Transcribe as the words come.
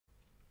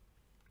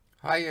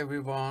Hi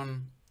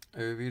everyone.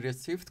 We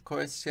received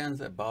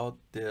questions about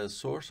the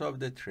source of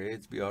the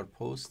trades we are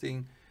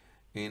posting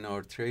in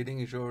our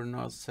trading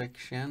journal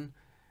section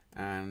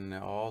and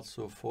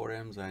also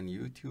forums and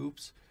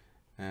YouTubes,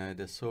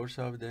 the source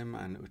of them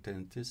and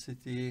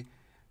authenticity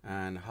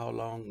and how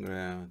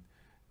long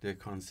the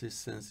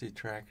consistency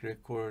track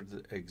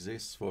record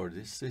exists for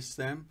this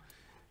system,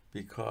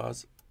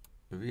 because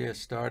we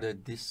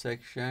started this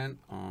section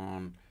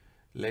on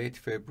late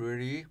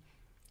February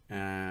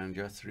and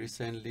just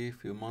recently, a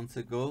few months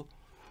ago,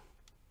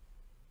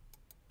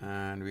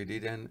 and we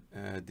didn't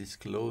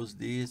disclose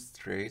these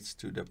trades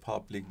to the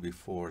public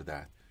before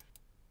that.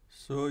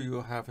 So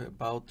you have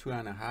about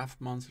 2.5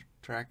 months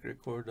track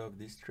record of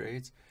these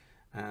trades,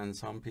 and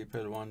some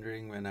people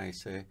wondering when I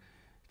say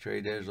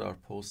traders are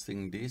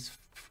posting this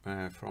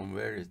from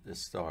where it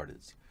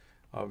started.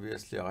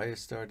 Obviously, I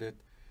started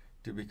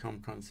to become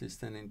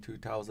consistent in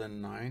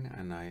 2009,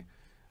 and I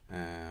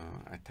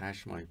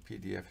attached my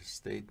PDF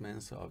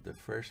statements of the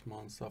first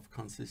months of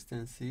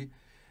consistency.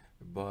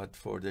 But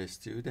for the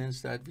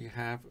students that we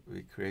have,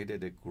 we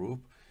created a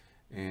group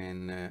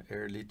in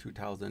early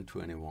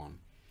 2021.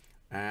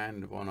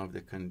 And one of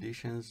the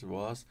conditions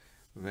was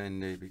when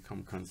they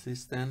become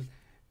consistent,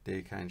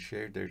 they can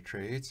share their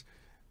trades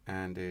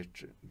and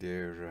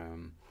their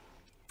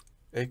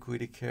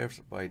equity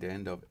curves by the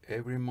end of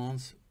every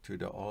month to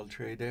the all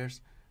traders,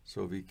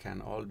 so we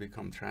can all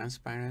become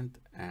transparent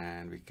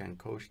and we can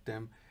coach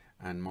them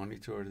and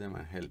monitor them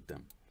and help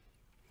them.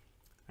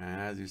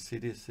 And as you see,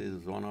 this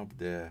is one of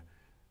the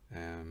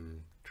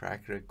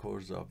track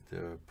records of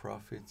the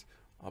profits,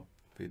 up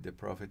with the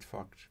profit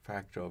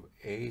factor of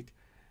 8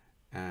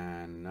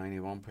 and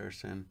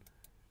 91%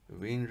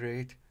 win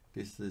rate.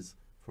 This is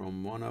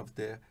from one of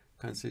the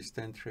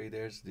consistent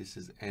traders. This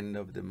is end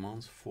of the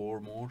month,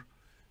 4 more,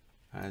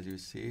 as you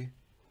see,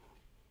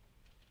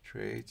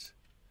 trades.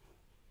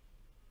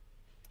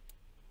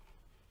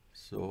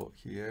 So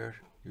here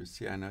you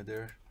see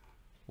another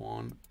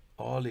one,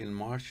 all in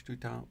March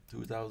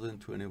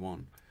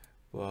 2021,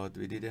 but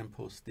we didn't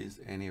post this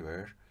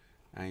anywhere.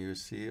 And you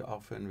see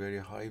often very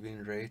high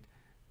win rate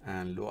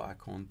and low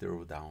account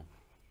drawdown.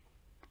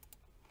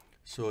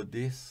 So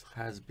this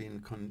has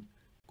been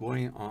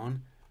going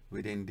on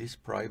within this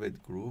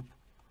private group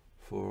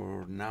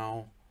for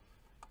now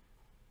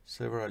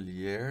several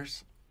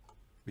years.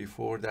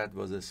 Before that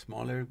was a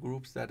smaller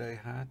groups that I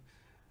had.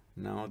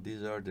 Now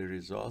these are the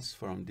results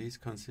from these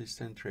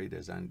consistent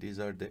traders, and these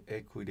are the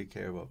equity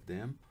curve of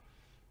them.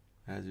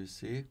 As you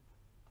see,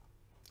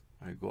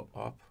 I go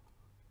up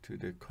to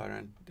the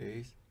current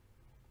days,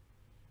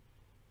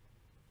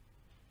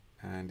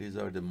 and these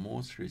are the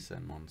most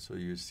recent ones. So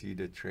you see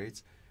the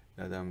trades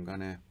that I'm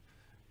gonna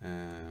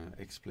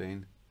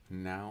explain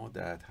now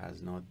that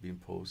has not been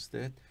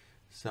posted.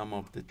 Some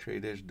of the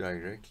traders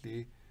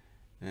directly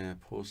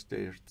post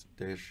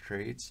their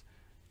trades.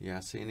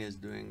 Yasin is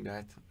doing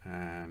that,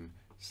 and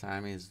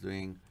Sam is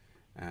doing,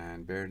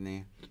 and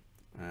Bernie.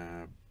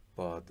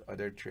 But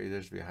other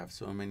traders, we have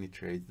so many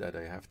trades that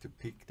I have to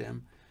pick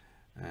them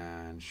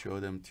and show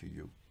them to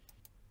you.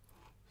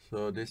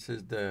 So this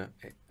is the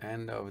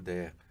end of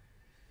the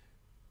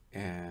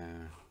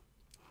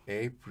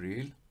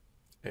April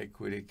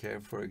equity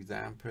curve, for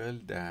example,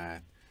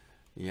 that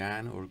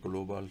Yan, or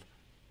global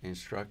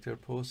instructor,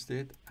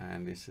 posted,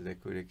 and this is the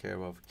equity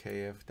curve of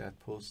KF that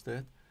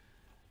posted.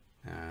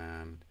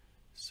 And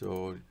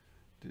so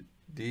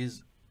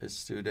these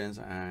students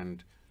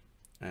and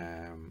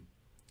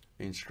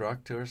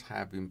instructors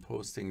have been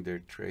posting their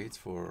trades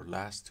for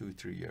last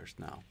 2-3 years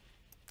now.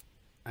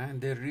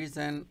 And the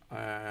reason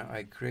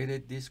I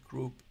created this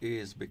group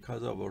is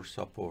because of our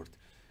support.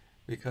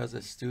 Because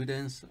the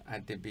students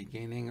at the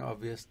beginning,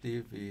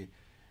 obviously, we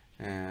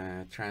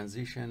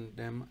transition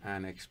them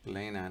and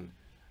explain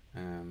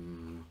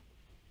and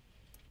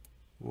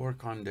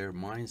work on their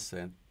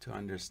mindset to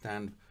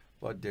understand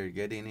what they're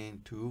getting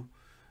into,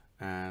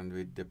 and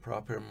with the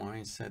proper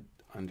mindset,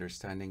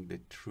 understanding the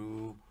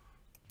true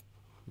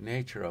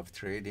nature of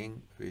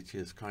trading, which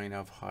is kind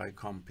of high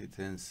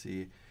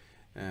competency,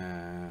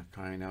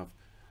 kind of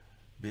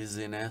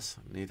business,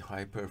 need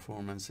high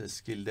performance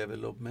skill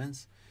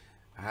developments.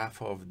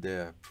 Half of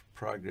the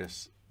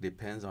progress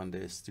depends on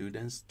the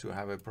students to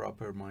have a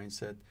proper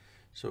mindset.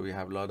 So we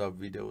have a lot of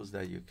videos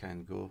that you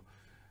can go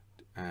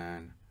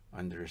and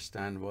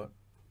understand what,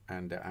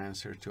 and the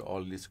answer to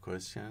all these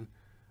questions,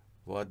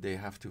 what they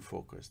have to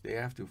focus. They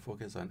have to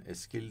focus on a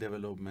skill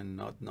development,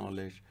 not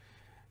knowledge.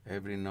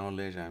 Every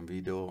knowledge and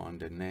video on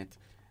the net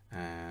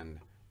and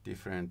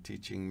different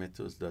teaching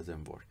methods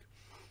doesn't work.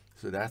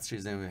 So that's the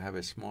reason we have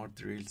a smart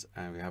drills,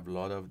 and we have a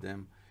lot of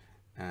them,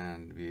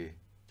 and we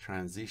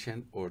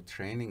transition our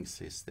training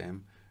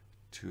system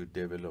to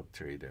develop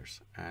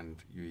traders, and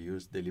you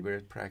use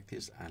deliberate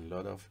practice and a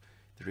lot of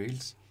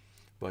drills,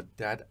 but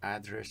that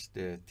address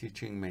the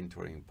teaching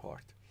mentoring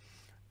part.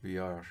 We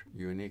are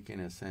unique in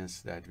a sense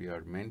that we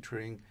are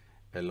mentoring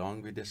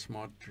along with the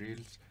smart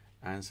drills,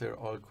 answer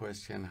all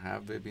questions,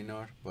 have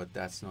webinar, but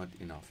that's not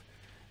enough.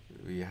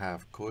 We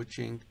have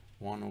coaching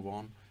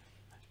one-on-one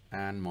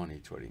and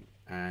monitoring.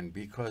 And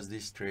because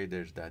these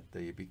traders that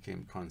they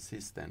became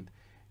consistent,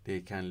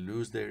 they can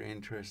lose their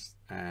interest,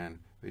 and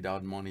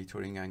without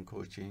monitoring and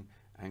coaching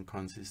and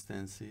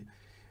consistency,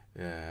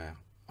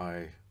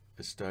 I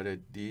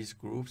started these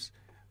groups.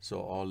 So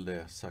all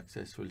the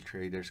successful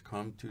traders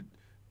come to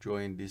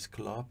join this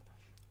club,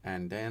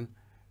 and then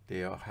they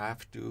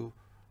have to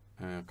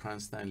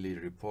constantly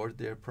report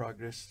their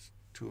progress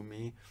to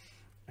me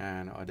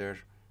and other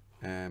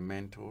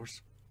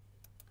mentors,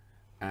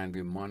 and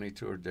we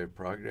monitor their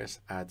progress,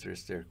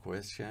 address their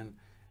question.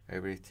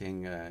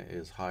 Everything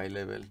is high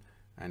level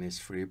and is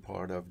free,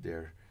 part of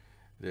their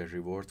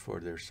reward for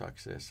their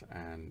success,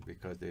 and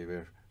because they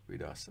were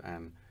with us.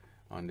 And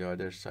on the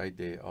other side,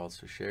 they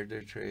also share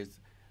their trades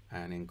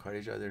and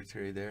encourage other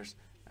traders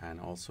and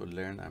also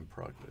learn and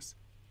progress.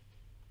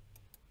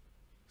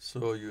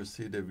 So you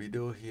see the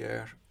video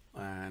here,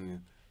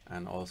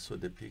 and also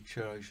the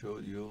picture I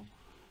showed you.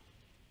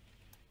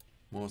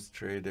 Most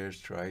traders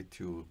try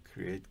to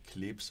create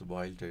clips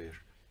while they're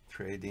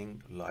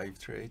trading live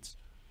trades,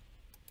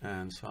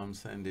 and some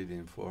send it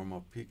in form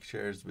of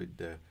pictures with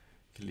the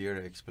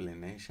clear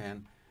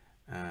explanation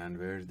and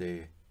where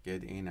they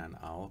get in and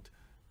out.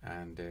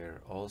 And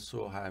they're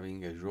also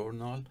having a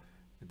journal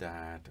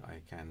that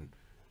I can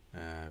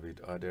with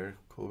other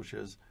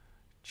coaches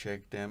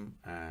check them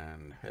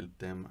and help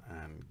them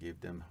and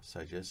give them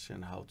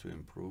suggestion how to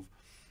improve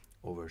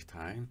over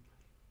time.